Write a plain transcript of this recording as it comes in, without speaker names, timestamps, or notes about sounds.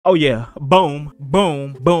Oh yeah, boom,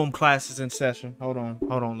 boom, boom. Classes in session. Hold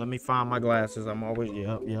on. Let me find my glasses. I'm always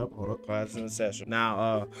yep. Hold up, classes in session.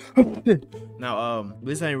 Now,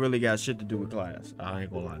 this ain't really got shit to do with class. I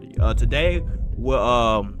ain't gonna lie to you. Today,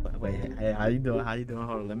 wait, hey, how you doing? How you doing?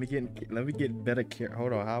 Hold on. Let me get better care.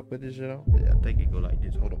 Hold on. How I put this shit on? Yeah, I think it go like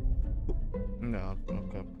this. Hold on. No,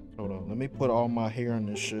 okay. Hold on, let me put all my hair in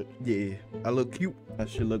this shit. Yeah, I look cute. I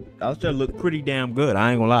should look pretty damn good.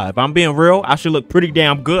 I ain't gonna lie. If I'm being real, I should look pretty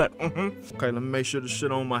damn good. Okay, let me make sure the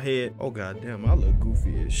shit on my head. Oh goddamn, I look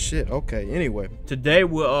goofy as shit. Okay, anyway, today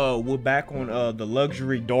we're back on the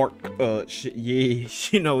luxury dark shit. Yeah,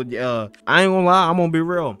 you know, I ain't gonna lie. I'm gonna be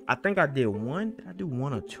real. I think I did one. Did I do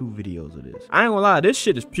one or two videos of this? I ain't gonna lie. This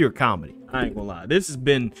shit is pure comedy. I ain't gonna lie. This has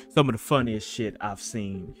been some of the funniest shit I've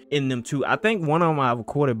seen in them two. I think one of them I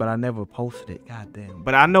recorded, but I never posted it. God damn.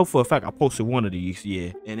 But I know for a fact I posted one of these,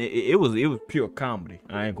 yeah. And it was pure comedy.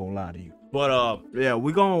 I ain't gonna lie to you. But yeah,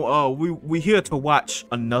 we here to watch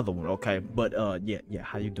another one, okay? But yeah,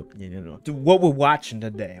 how you doing? Yeah, you know. What we're watching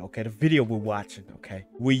today, okay? The video we're watching, okay?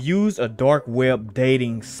 We use a dark web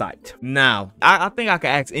dating site. Now, I think I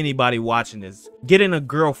can ask anybody watching this, getting a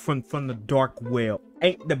girlfriend from the dark web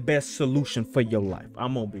ain't the best solution for your life.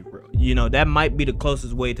 I'm gonna be real. You know, that might be the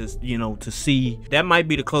closest way to, you know, to see. That might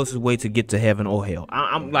be the closest way to get to heaven or hell.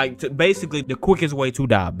 I'm like, basically the quickest way to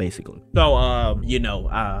die, basically. So, you know,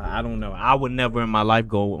 I don't know. I would never in my life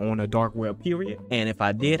go on a dark web, period. And if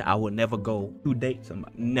I did, I would never go to date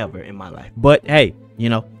somebody. Never in my life. But hey, you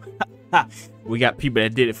know, we got people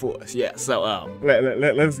that did it for us. Yeah. So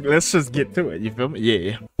let's just get to it. You feel me?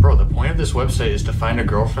 Yeah. Bro, the point of this website is to find a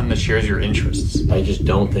girlfriend that shares your interests. I just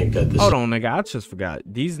don't think that this— Hold on, nigga. I just forgot.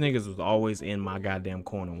 These niggas was always in my goddamn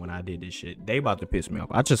corner when I did this shit. They about to piss me off.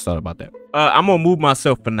 I just thought about that. I'm gonna move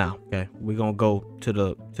myself for now. Okay. We're gonna go to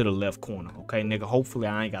the left corner. Okay, nigga. Hopefully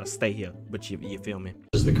I ain't gotta stay here. But you feel me?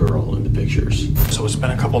 This is the girl in the pictures. So it's been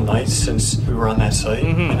a couple nights since we were on that site,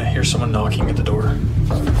 and I hear someone knocking at the door.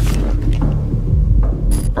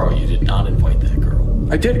 Bro, you did not invite that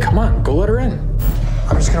girl. I did. Come on, go let her in.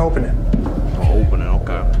 I'm just gonna open it. Oh, open it,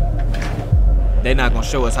 okay. They not gonna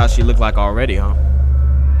show us how she look like already, huh?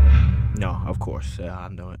 No, of course. Yeah, I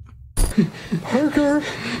know it. Parker!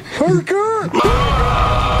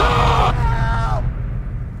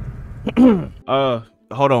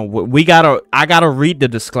 Hold on. I gotta read the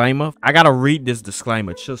disclaimer. I gotta read this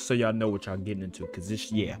disclaimer just so y'all know what y'all getting into. Cause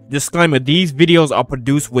this, yeah. Disclaimer, these videos are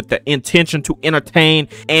produced with the intention to entertain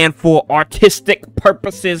and for artistic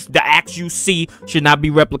purposes. The acts you see should not be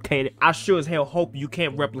replicated. I sure as hell hope you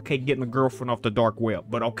can't replicate getting a girlfriend off the dark web.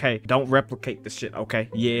 But okay, don't replicate the shit, okay?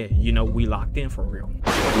 Yeah, you know, we locked in for real.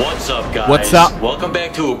 What's up, guys? What's up? Welcome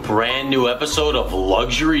back to a brand new episode of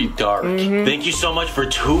Luxury Dark. Thank you so much for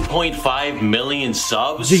 2.5 million subs.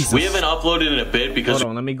 Jesus. We haven't uploaded in a bit because— Hold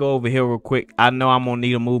on, let me go over here real quick. I know I'm gonna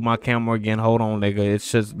need to move my camera again. Hold on, nigga.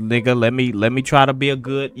 It's just, nigga, let me try to be a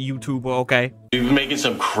good YouTuber, okay? we've been making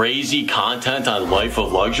some crazy content on Life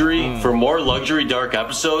of Luxury. For more Luxury Dark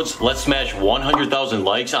episodes, let's smash 100,000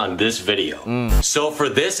 likes on this video. So for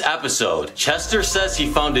this episode, Chester says he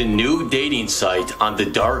found a new dating site on the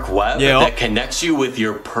dark web that connects you with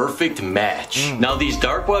your perfect match. Now these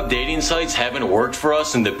dark web dating sites haven't worked for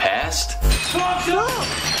us in the past.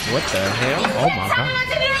 What the hell? Oh my god.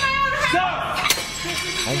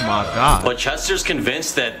 Oh my god. But Chester's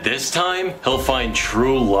convinced that this time, he'll find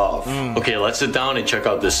true love. Okay, let's sit down and check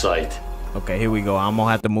out this site. Okay, here we go. I'm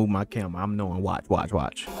gonna have to move my camera. I'm knowing. Watch.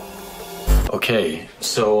 Okay,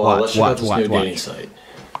 so let's check out this new dating site.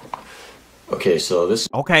 Okay, so this—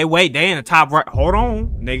 Okay, wait, they in the top right. Hold on,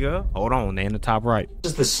 nigga. Hold on, they in the top right.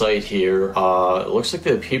 This is the site here. It looks like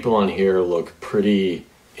the people on here look pretty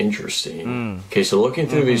interesting. Okay, so looking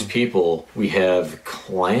through these people, we have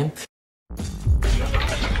Clint.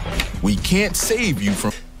 We can't save you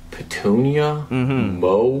from Petunia,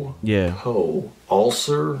 Mo, Ho,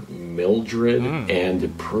 Ulcer, Mildred,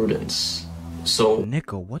 and Prudence. So,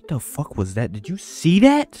 nigga, what the fuck was that? Did you see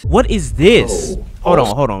that? What is this? Hold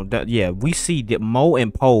on. Yeah, we see that Mo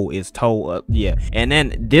and Poe is told, and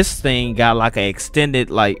then this thing got like an extended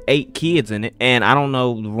like 8 kids in it, and I don't know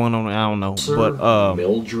one on. I don't know, but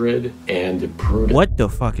Mildred and Prudence. What the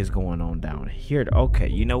fuck is going on down here? Okay,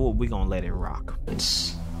 you know what? We gonna let it rock.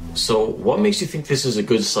 So, what makes you think this is a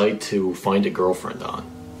good site to find a girlfriend on?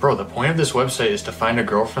 Bro, the point of this website is to find a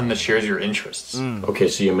girlfriend that shares your interests. Okay,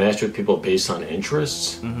 so you match with people based on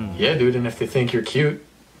interests? Yeah, dude, and if they think you're cute.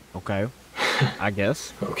 Okay, I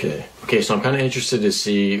guess. Okay, so I'm kind of interested to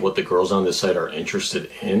see what the girls on this site are interested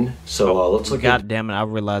in. So let's look God damn it, I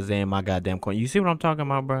realized they in my goddamn corner. You see what I'm talking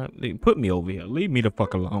about, bro? Put me over here. Leave me the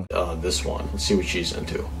fuck alone. This one. Let's see what she's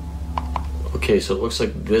into. Okay, so it looks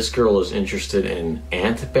like this girl is interested in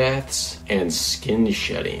ant baths and skin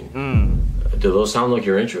shedding. Do those sound like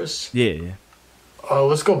your interests? Yeah.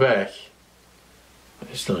 Let's go back.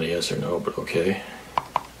 It's not a yes or no, but okay.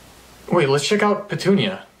 Wait, let's check out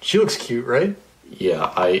Petunia. She looks cute, right?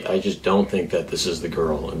 Yeah, I just don't think that this is the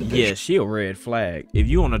girl in the picture. Yeah, she a red flag. If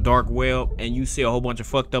you on a dark web and you see a whole bunch of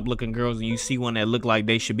fucked up looking girls and you see one that look like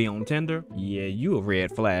they should be on Tinder, yeah, you a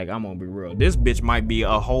red flag. I'm gonna be real. This bitch might be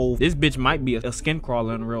a skin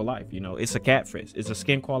crawler in real life. You know, it's a catfish. It's a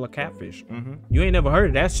skin crawler catfish. You ain't never heard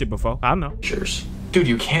of that shit before. I know. Cheers. Dude,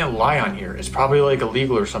 you can't lie on here. It's probably like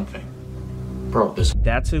illegal or something. Bro, this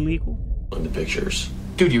That's illegal? in the pictures.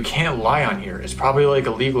 Dude, you can't lie on here. It's probably like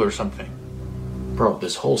illegal or something. Bro,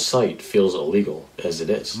 this whole site feels illegal as it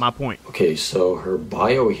is. My point. Okay, so her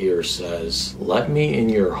bio here says, let me in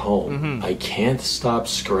your home. I can't stop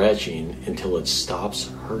scratching until it stops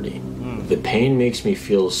hurting. The pain makes me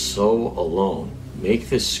feel so alone. Make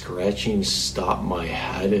this scratching stop my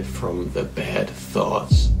head from the bad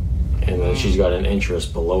thoughts. And then she's got an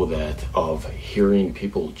interest below that of hearing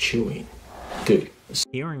people chewing. Dude,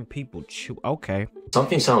 Hearing people chew. Okay.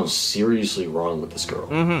 something sounds seriously wrong with this girl.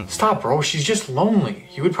 Stop, bro. She's just lonely.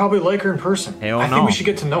 You would probably like her in person. Hell I no. think we should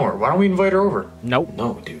get to know her. Why don't we invite her over? Nope.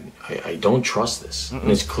 No, dude, I don't trust this. And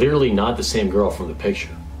it's clearly not the same girl from the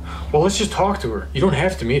picture. Well, let's just talk to her. You don't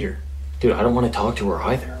have to meet her. Dude, I don't want to talk to her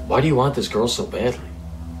either. Why do you want this girl so badly?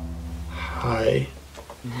 Hi.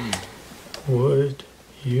 Would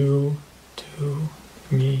you do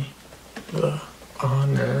me the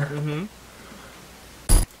honor?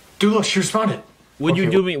 Dude, look, she responded. Would you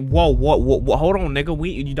do me? Whoa, hold on,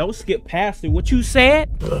 nigga. You don't skip past it. What you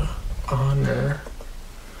said? The honor.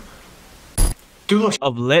 Dude, look.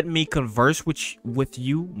 Of let me converse with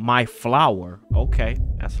you, my flower. Okay,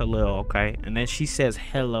 that's a little okay. And then she says,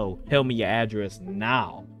 hello, tell me your address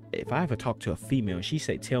now. If I ever talk to a female and she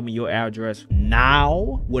say, tell me your address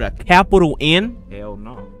now with a capital N, hell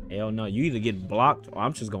no. Hell no. You either get blocked or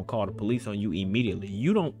I'm just gonna call the police on you immediately.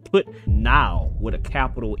 You don't put now with a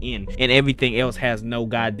capital N and everything else has no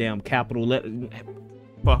goddamn capital letter.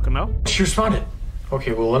 Fuck no. She responded.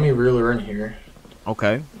 Okay, well, let me reel her in here.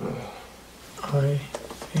 Okay. I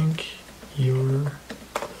think you're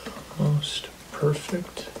the most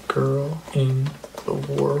perfect girl in the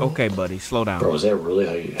world. Okay, buddy, slow down. Bro, is that really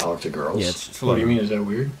how you talk to girls? Yes, slow What do you down. mean? Is that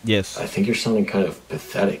weird? Yes. I think you're sounding kind of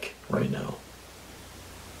pathetic right now.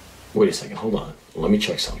 Wait a second, hold on. Let me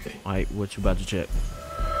check something. Alright, what you about to check?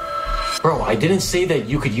 Bro, I didn't say that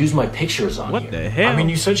you could use my pictures on What here. the hell? I mean,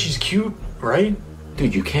 you said she's cute, right?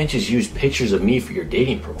 Dude, you can't just use pictures of me for your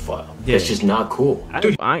dating profile. Yeah. That's just not cool.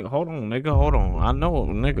 I ain't, hold on, nigga, hold on. I know,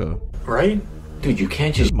 nigga. Right? Dude, you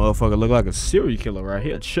can't This just motherfucker look like a serial killer right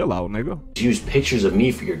here. Chill out, nigga. use pictures of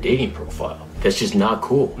me for your dating profile. That's just not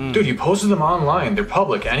cool. Dude, you posted them online. They're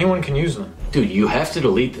public. Anyone can use them. Dude, you have to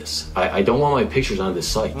delete this. I don't want my pictures on this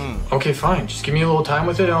site. Okay, fine. Just give me a little time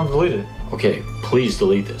with it and I'll delete it. Okay, please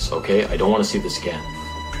delete this, okay? I don't want to see this again.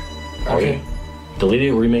 All Okay. right? Delete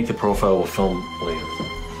it, remake the profile, we'll film later.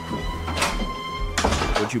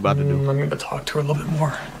 What you about to do? I'm gonna talk to her a little bit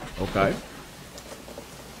more. Okay.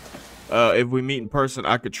 If we meet in person,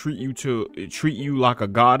 I could treat you like a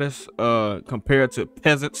goddess. Compared to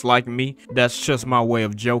peasants like me, that's just my way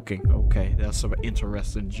of joking. Okay, that's an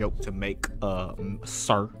interesting joke to make,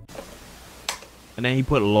 sir. And then he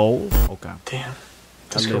put lol. Okay. Damn.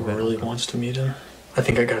 This I girl live it. really wants to meet him. I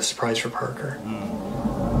think I got a surprise for Parker.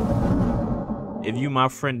 If you my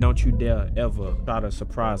friend, don't you dare ever try to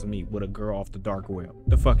surprise me with a girl off the dark web.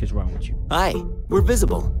 The fuck is wrong with you? Hi, we're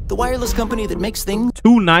Visible, the wireless company that makes things.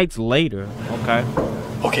 2 nights later. Okay.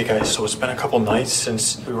 Okay, guys, so it's been a couple nights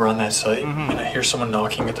since we were on that site, and I hear someone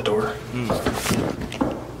knocking at the door.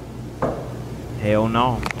 Hell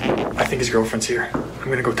no. I think his girlfriend's here. I'm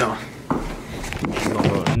gonna go tell him.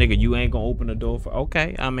 Nigga, you ain't gonna open the door for.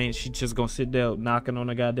 Okay, I mean, she just gonna sit there knocking on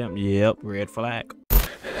the goddamn. Yep, red flag.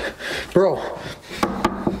 Bro,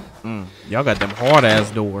 Y'all got them hard ass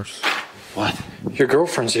doors. What? your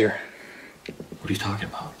girlfriend's here. What are you talking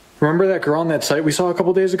about? Remember that girl on that site we saw a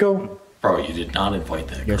couple days ago? Bro, you did not invite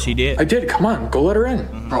that girl. Yes, she did. I did. Come on, go let her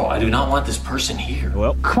in. Bro, I do not want this person here.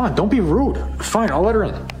 Well, Come on, don't be rude. Fine, I'll let her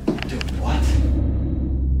in. Dude, what?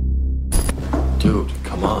 Dude,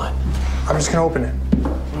 come on. I'm just gonna open it.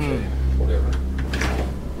 Okay, whatever.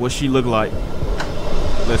 what she look like?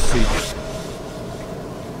 Let's see.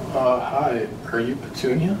 Hi. Are you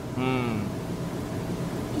Petunia?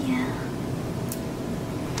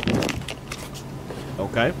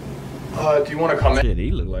 Okay. Do you want to come in? Shit,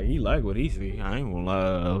 he look like he like what he see. I ain't gonna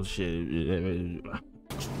lie. Oh, shit. Do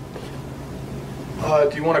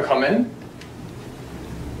you want to come in?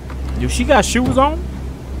 Do she got shoes on?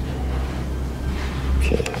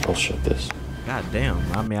 Okay, I'll shut this. God damn.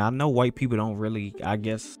 I mean, I know white people don't really, I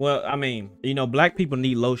guess. Well, I mean, you know, black people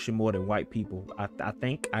need lotion more than white people. I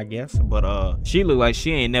think, I guess. But she look like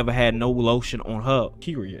she ain't never had no lotion on her,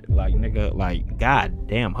 period. Like, nigga, like, god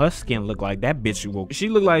damn, her skin look like that bitch woke. She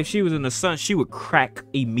looked like if she was in the sun, she would crack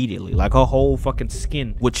immediately. Like, her whole fucking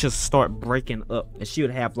skin would just start breaking up. And she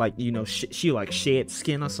would have, like, you know, she like shed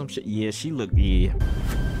skin or some shit. Yeah, she looked, yeah.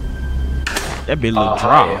 That bitch look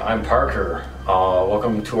dry. Hi, I'm Parker.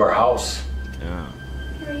 Welcome to our house. Yeah.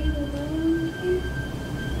 Are you alone here?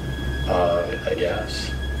 I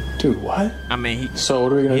guess. Dude, what? I mean, So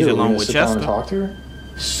what are we gonna he's do? alone We're gonna with sit down and Chester? talk to her?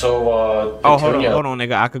 So, oh, hold Petunia- on,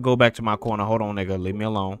 nigga. I could go back to my corner. Hold on, nigga. Leave me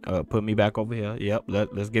alone. Put me back over here. Yep.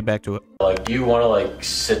 Let's get back to it. Like, do you want to like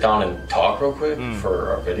sit down and talk real quick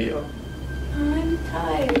for our video? I'm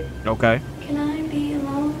tired. Okay. Can I be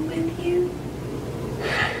alone with you?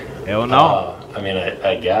 Hell no. I mean,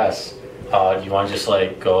 I guess. Do you want to just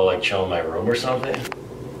like go like chill in my room or something?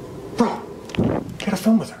 Bro, gotta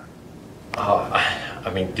film with her. I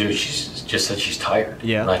mean, dude, she's just said she's tired.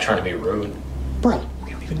 Yeah. I'm not trying to be rude. Bro,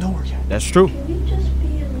 we don't even know her yet. That's true. Can we just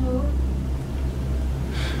be alone?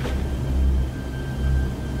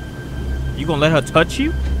 You gonna let her touch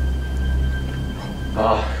you?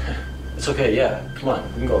 It's okay. Yeah, come on,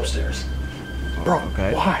 we can go upstairs. Bro,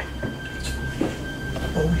 Okay. why?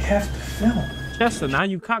 Well, we have to film. Chester, now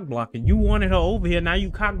you cock blocking. You wanted her over here. Now you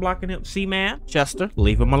cock blocking him. See, man? Chester,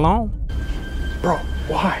 leave him alone. Bro,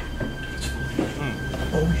 why?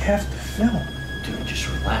 Well, we have to film. Dude, just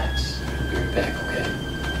relax. We'll be right back,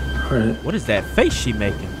 okay? Alright. What is that face she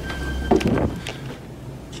making?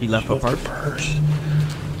 She left her purse. Purse.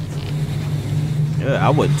 Yeah, I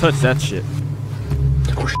wouldn't touch that shit.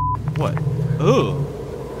 Oh, What? Ugh.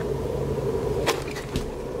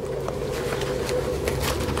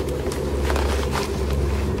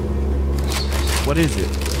 What is it?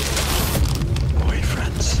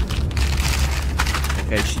 boyfriends.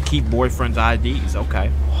 Okay, she keep boyfriend's IDs. Okay.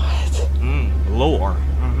 What? Lore.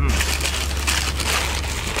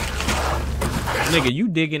 Nigga, you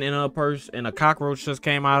digging in her purse and a cockroach just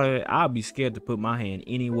came out of it. I'll be scared to put my hand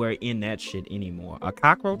anywhere in that shit anymore. A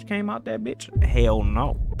cockroach came out that bitch? Hell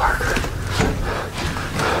no.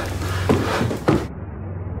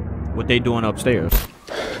 What they doing upstairs?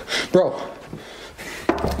 Bro.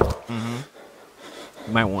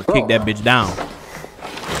 You might want to kick that bitch down.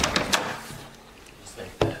 Just think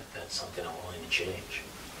that's something I'm willing to change.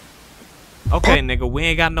 Okay, nigga, we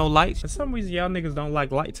ain't got no lights. For some reason, y'all niggas don't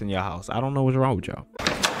like lights in your house. I don't know what's wrong with y'all.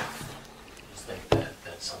 Just think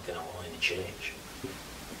that's something I'm willing to change.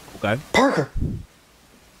 Okay. Parker.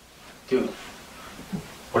 Dude,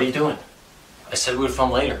 what are you doing? I said we would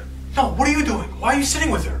film later. No, what are you doing? Why are you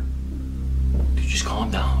sitting with her? Dude, just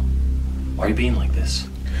calm down. Why are you being like this?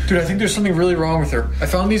 Dude, I think there's something really wrong with her. I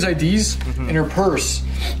found these IDs in her purse.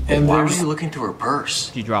 And Why were there's... you looking through her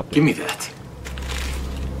purse? She dropped it. Give me that.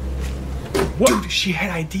 Dude, she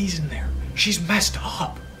had IDs in there. She's messed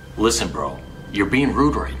up. Listen, bro, you're being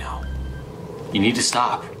rude right now. You need to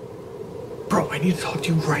stop. Bro, I need to talk to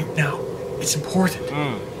you right now. It's important.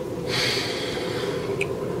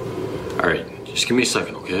 All right, just give me a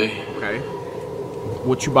second, okay? Okay.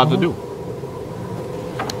 What you about to do?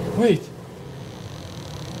 Wait.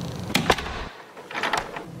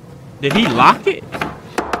 Did he lock it?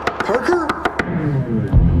 Parker?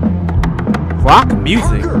 Rock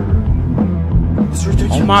music. Parker? It's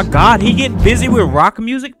ridiculous. Oh my god, he getting busy with rock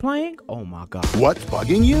music playing? Oh my god. What's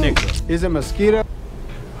bugging you? Nigga. Is it mosquito?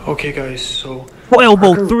 Okay, guys, so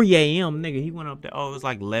 12:03 a.m. Nigga, he went up there. Oh, it was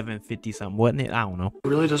like 11:50 something, wasn't it? I don't know. he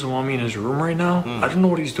really doesn't want me in his room right now. I don't know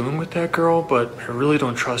what he's doing with that girl, but I really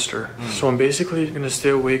don't trust her. So I'm basically gonna stay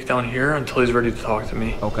awake down here until he's ready to talk to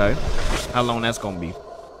me. Okay. How long that's gonna be?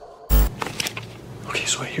 Okay,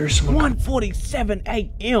 so I hear someone 1:47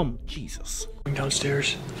 a.m. Jesus. coming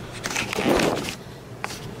downstairs.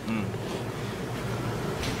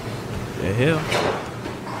 The hell?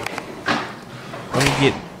 Let me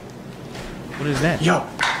get. What is that? Yo,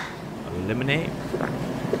 A lemonade?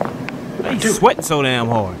 Why you Dude. sweating so damn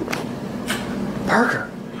hard? Parker,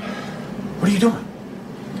 what are you doing?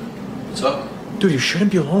 What's up? Dude, you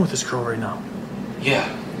shouldn't be alone with this girl right now. Yeah,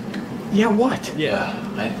 Yeah, what? yeah,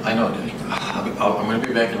 I know, dude. I'm gonna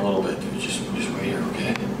be back in a little bit, dude. Just wait here,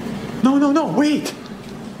 okay? No, wait.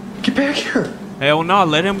 Get back here. Hell no,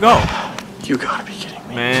 let him go. You gotta be kidding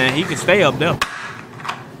me. Man, he can stay up there.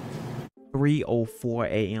 3:04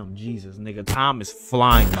 a.m. Jesus, nigga, time is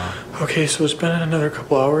flying by. Okay, so it's been another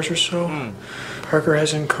couple hours or so. Parker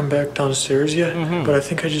hasn't come back downstairs yet, but I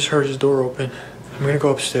think I just heard his door open. I'm gonna go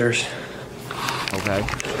upstairs. Okay.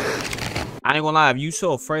 I ain't gonna lie, if you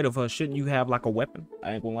so afraid of her, shouldn't you have like a weapon?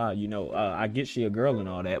 I ain't gonna lie, you know, I get she a girl and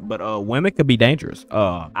all that, but women could be dangerous.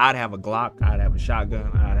 I'd have a Glock, I'd have a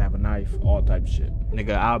shotgun, I'd have a knife, all type of shit.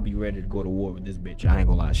 Nigga, I'll be ready to go to war with this bitch. I ain't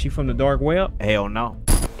gonna lie. She from the dark web? Hell no.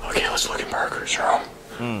 Okay, let's look in Parker's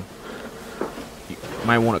room. You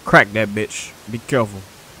might want to crack that bitch. Be careful.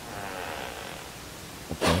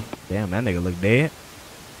 Okay. Damn, that nigga look dead.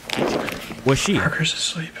 Where's she? Parker's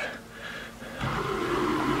asleep.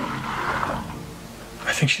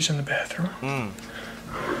 I think she's in the bathroom.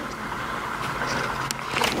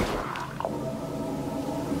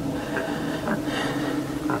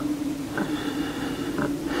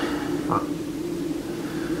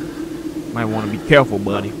 Might want to be careful,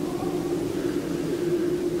 buddy.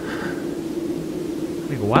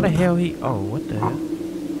 Nigga, why the hell he... Oh, what the hell?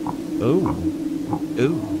 Ooh.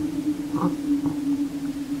 Ooh.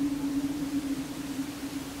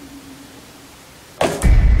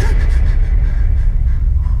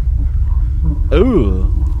 Ooh.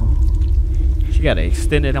 She got an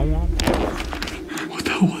extended arm. What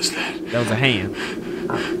the hell was that? That was a hand.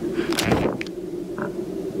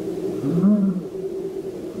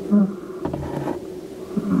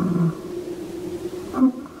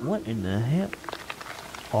 What in the hell?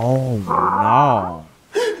 Oh no.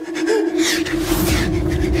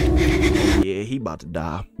 Yeah, he about to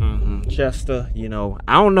die. Chester, you know,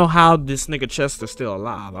 I don't know how this nigga Chester's still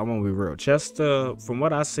alive. I'm gonna be real. Chester, from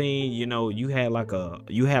what I seen, you know, you had like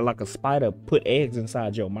a spider put eggs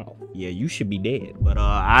inside your mouth. Yeah, you should be dead. But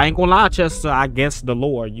I ain't gonna lie, Chester, I guess the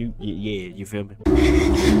lore, yeah, you feel me?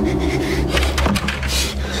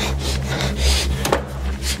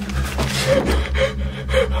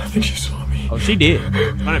 I think she saw me. Oh, she did.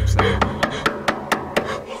 100%.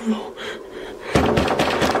 Oh no.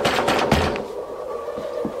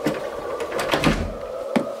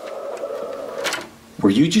 Were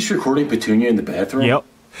you just recording Petunia in the bathroom? Yep.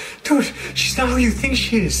 Dude, she's not who you think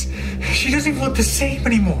she is. She doesn't even look the same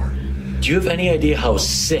anymore. Do you have any idea how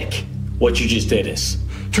sick what you just did is?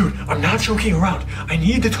 Dude, I'm not joking around. I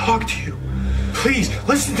need to talk to you. Please,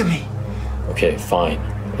 listen to me. Okay, fine.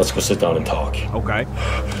 Let's go sit down and talk. Okay.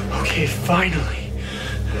 Okay, finally.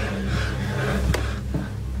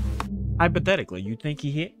 Hypothetically, you think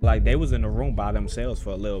he hit? Like, they was in the room by themselves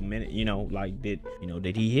for a little minute, you know, like, did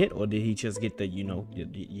he hit, or did he just get the, you know,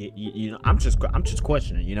 I'm just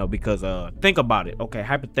questioning, you know, because think about it. Okay,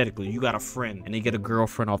 hypothetically, you got a friend and they get a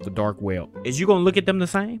girlfriend off the dark web. Is you gonna look at them the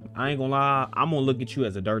same? I ain't gonna lie, I'm gonna look at you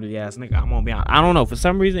as a dirty ass nigga. I'm gonna be honest. I don't know, for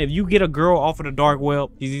some reason, if you get a girl off of the dark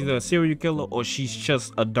web, she's either a serial killer or she's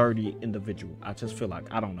just a dirty individual. I just feel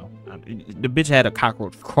like, I don't know, the bitch had a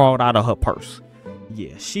cockroach crawled out of her purse.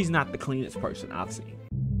 Yeah, she's not the cleanest person I've seen.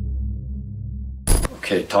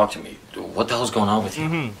 Okay, talk to me. What the hell's going on with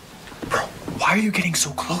you? Bro, why are you getting so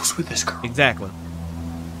close with this girl? Exactly.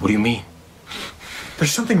 What do you mean?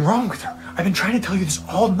 There's something wrong with her. I've been trying to tell you this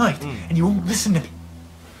all night, and you won't listen to me.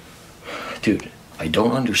 Dude, I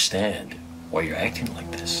don't understand why you're acting like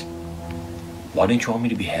this. Why didn't you want me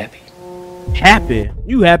to be happy? Happy?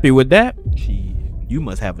 You happy with that? Gee, you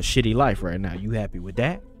must have a shitty life right now. You happy with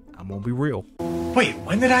that? I'm gonna be real. Wait,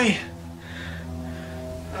 when did I...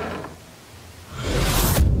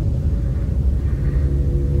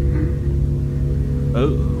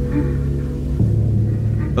 Oh.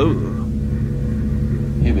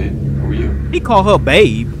 Hey, babe, who are you? He called her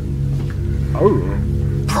babe. Oh.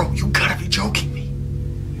 Bro, you gotta be joking me.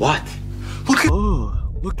 What? Look at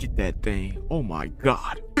Look at that thing. Oh my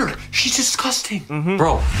god. her. She's disgusting.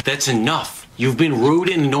 Bro, that's enough. You've been rude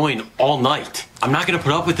and annoying all night. I'm not gonna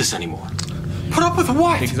put up with this anymore. Put up with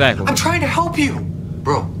what? Exactly. I'm trying to help you.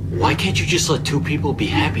 Bro, why can't you just let two people be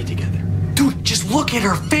happy together? Dude, just look at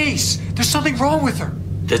her face. There's something wrong with her.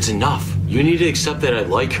 That's enough. You need to accept that I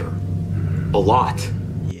like her. A lot.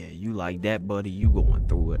 Yeah, you like that, buddy. You going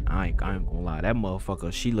through it. I ain't gonna lie. That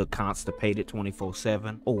motherfucker, she look constipated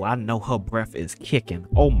 24/7. Oh, I know her breath is kicking.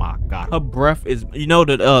 Oh my god. Her breath is, you know,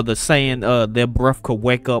 the saying, their breath could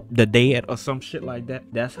wake up the dead or some shit like that.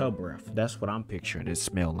 That's her breath. That's what I'm picturing it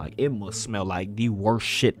smell like. It must smell like the worst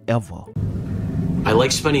shit ever. I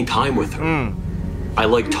like spending time with her. I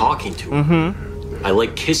like talking to her. I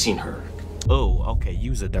like kissing her. Oh, okay.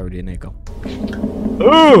 You's a dirty nigga.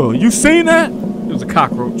 Oh, you seen that? It was a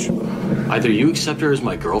cockroach. Either you accept her as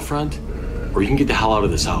my girlfriend, or you can get the hell out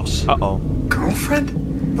of this house. Uh-oh.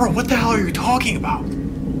 Girlfriend? Bro, what the hell are you talking about?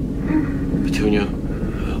 Petunia,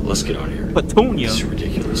 let's get out of here. Petunia? This is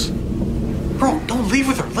ridiculous. Bro, don't leave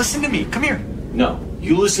with her. Listen to me. Come here. No,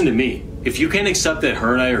 you listen to me. If you can't accept that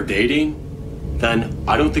her and I are dating, then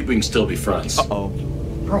I don't think we can still be friends. Uh-oh.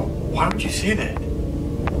 Bro, why would you say that?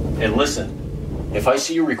 And listen, If I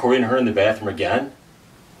see you recording her in the bathroom again,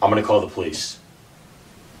 I'm gonna call the police.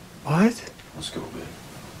 What? Let's go, babe.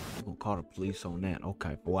 I'm gonna call the police on that.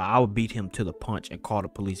 Okay. Well, I would beat him to the punch and call the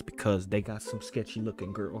police because they got some sketchy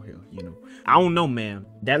looking girl here, you know. I don't know, man.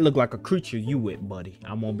 That look like a creature you with, buddy.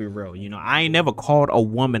 I'm gonna be real. You know, I ain't never called a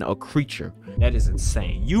woman a creature. That is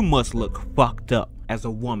insane. You must look fucked up as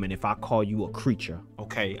a woman if I call you a creature.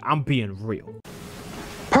 Okay, I'm being real.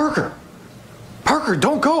 Parker! Parker,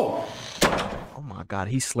 don't go! Oh my God,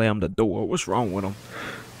 he slammed the door. What's wrong with him?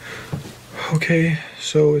 Okay,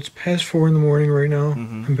 so it's past 4 in the morning right now.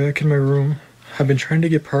 I'm back in my room. I've been trying to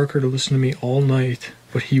get Parker to listen to me all night,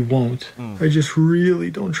 but he won't. I just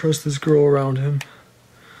really don't trust this girl around him.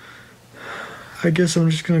 I guess I'm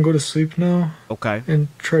just gonna go to sleep now. Okay. And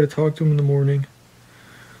try to talk to him in the morning.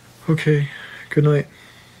 Okay, good night.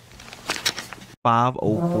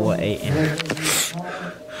 5:04 a.m.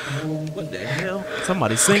 What the hell?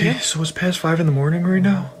 Somebody singing? Okay, so it's past 5 in the morning right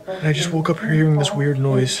now, and I just woke up hearing this weird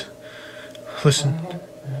noise. Listen.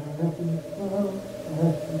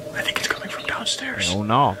 I think it's coming from downstairs. Oh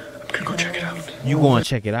no. I'm gonna go check it out. You going to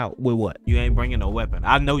check it out with what? You ain't bringing no weapon.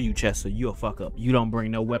 I know you, Chester. You a fuck up. You don't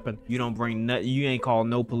bring no weapon. You don't bring nothing. You ain't called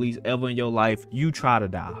no police ever in your life. You try to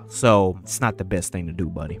die. So it's not the best thing to do,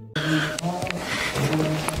 buddy.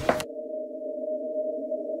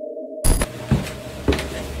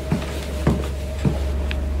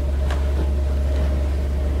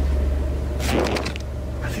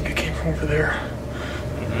 Over there.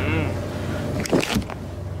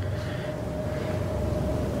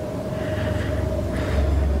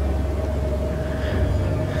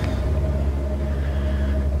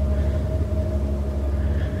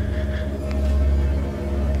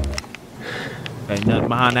 Ain't nothing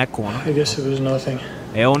behind that corner. I guess it was nothing.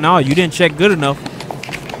 Hell no, you didn't check good enough.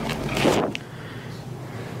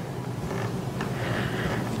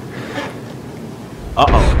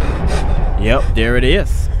 Uh-oh. Yep, there it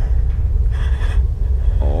is.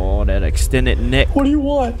 Oh, that extended neck. What do you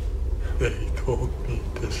want? They told me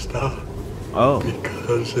to stop. Oh.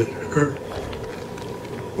 Because it hurt.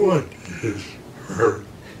 What is hurt?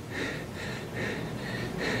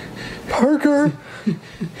 Parker!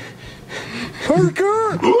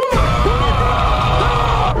 Parker!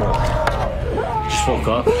 Just woke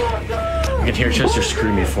up. I can hear Chester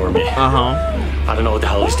screaming for me. Uh-huh. I don't know what the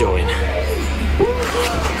hell he's doing.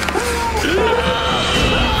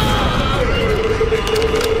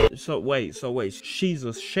 So wait, she's a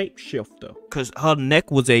shapeshifter. Cause her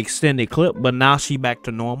neck was an extended clip, but now she back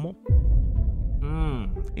to normal.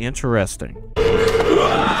 Interesting.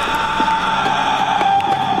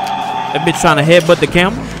 That bitch trying to headbutt the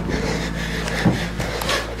camera?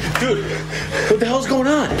 Dude, what the hell's going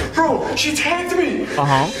on? Bro, she attacked me!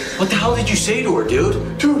 Uh-huh. What the hell did you say to her,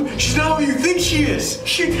 dude? Dude, she's not what you think she is!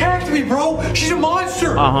 She attacked me, bro! She's a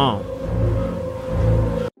monster! Uh-huh.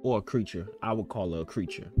 Or a creature. I would call her a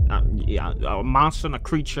creature. Yeah, a monster and a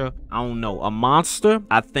creature, I don't know. A monster,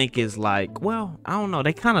 I think, is like, well, I don't know.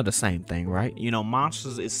 They kind of the same thing, right? You know,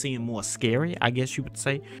 monsters is seen more scary, I guess you would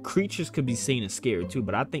say. Creatures could be seen as scary too,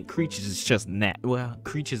 but I think creatures is just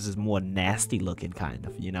creatures is more nasty looking, kind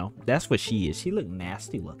of, you know? That's what she is. She look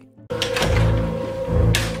nasty looking.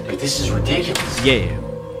 Dude, this is ridiculous. Yeah.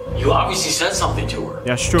 You obviously said something to her.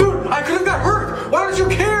 That's true. Dude, I could have got hurt! Why don't you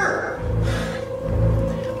care?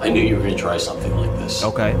 I knew you were gonna try something like this.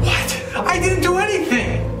 Okay. What? I didn't do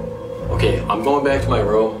anything! Okay, I'm going back to my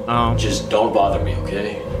room. Just don't bother me,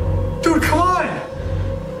 okay? Dude, come on!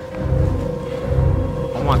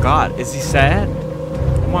 Oh my God, is he sad?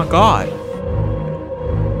 Oh my God.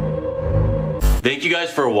 Thank you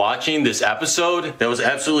guys for watching this episode. That was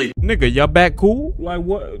absolutely... Nigga, y'all back cool? Like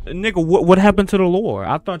what? Nigga, what happened to the lore?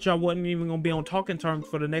 I thought y'all wasn't even gonna be on talking terms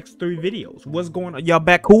for the next 3 videos. What's going on? Y'all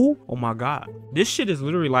back cool? Oh my God. This shit is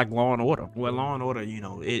literally like Law and Order. Well, Law and Order, you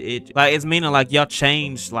know, it's meaning like y'all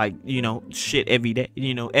change like, you know, shit every day.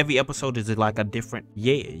 You know, every episode is like a different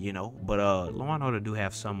you know. But Law and Order do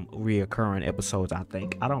have some reoccurring episodes, I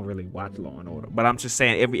think. I don't really watch Law and Order, but I'm just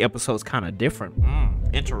saying every episode's kind of different.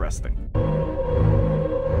 Interesting.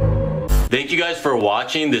 Thank you guys for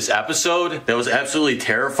watching this episode. That was absolutely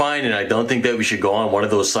terrifying, and I don't think that we should go on one of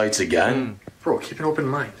those sites again. Bro, keep an open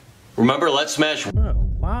mind. Remember, let's smash... Bro,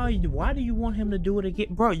 why do you want him to do it again?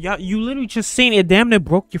 Bro, you literally just seen it. Damn near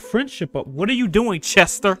broke your friendship up. What are you doing,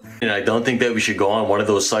 Chester? And I don't think that we should go on one of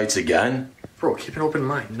those sites again. Bro, keep an open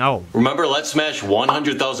mind. No. Remember, let's smash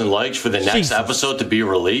 100,000 likes for the next episode to be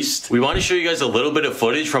released. We want to show you guys a little bit of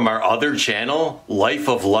footage from our other channel, Life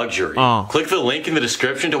of Luxury. Click the link in the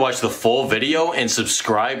description to watch the full video and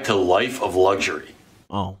subscribe to Life of Luxury.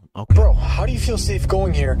 Oh, okay. Bro, how do you feel safe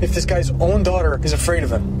going here if this guy's own daughter is afraid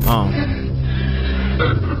of him?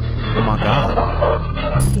 Oh my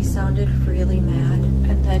God. He sounded really mad,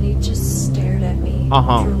 and then he just stared at me,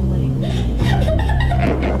 drooling.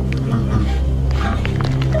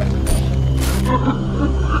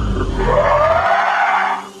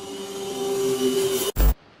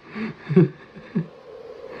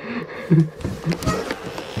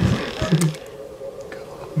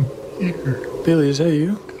 Bailey, is that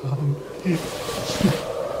you?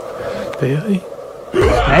 Bailey?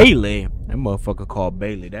 Bailey? That motherfucker called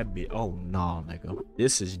Bailey. That bitch. Oh, no, nigga.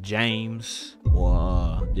 This is James.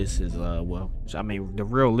 Or, this is, well, I mean, the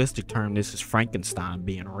realistic term, this is Frankenstein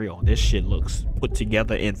being real. This shit looks put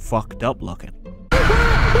together and fucked up looking.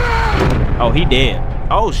 Oh, he dead.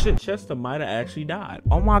 Oh, shit. Chester might have actually died.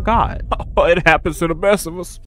 Oh, my God. Oh, it happens to the best of us.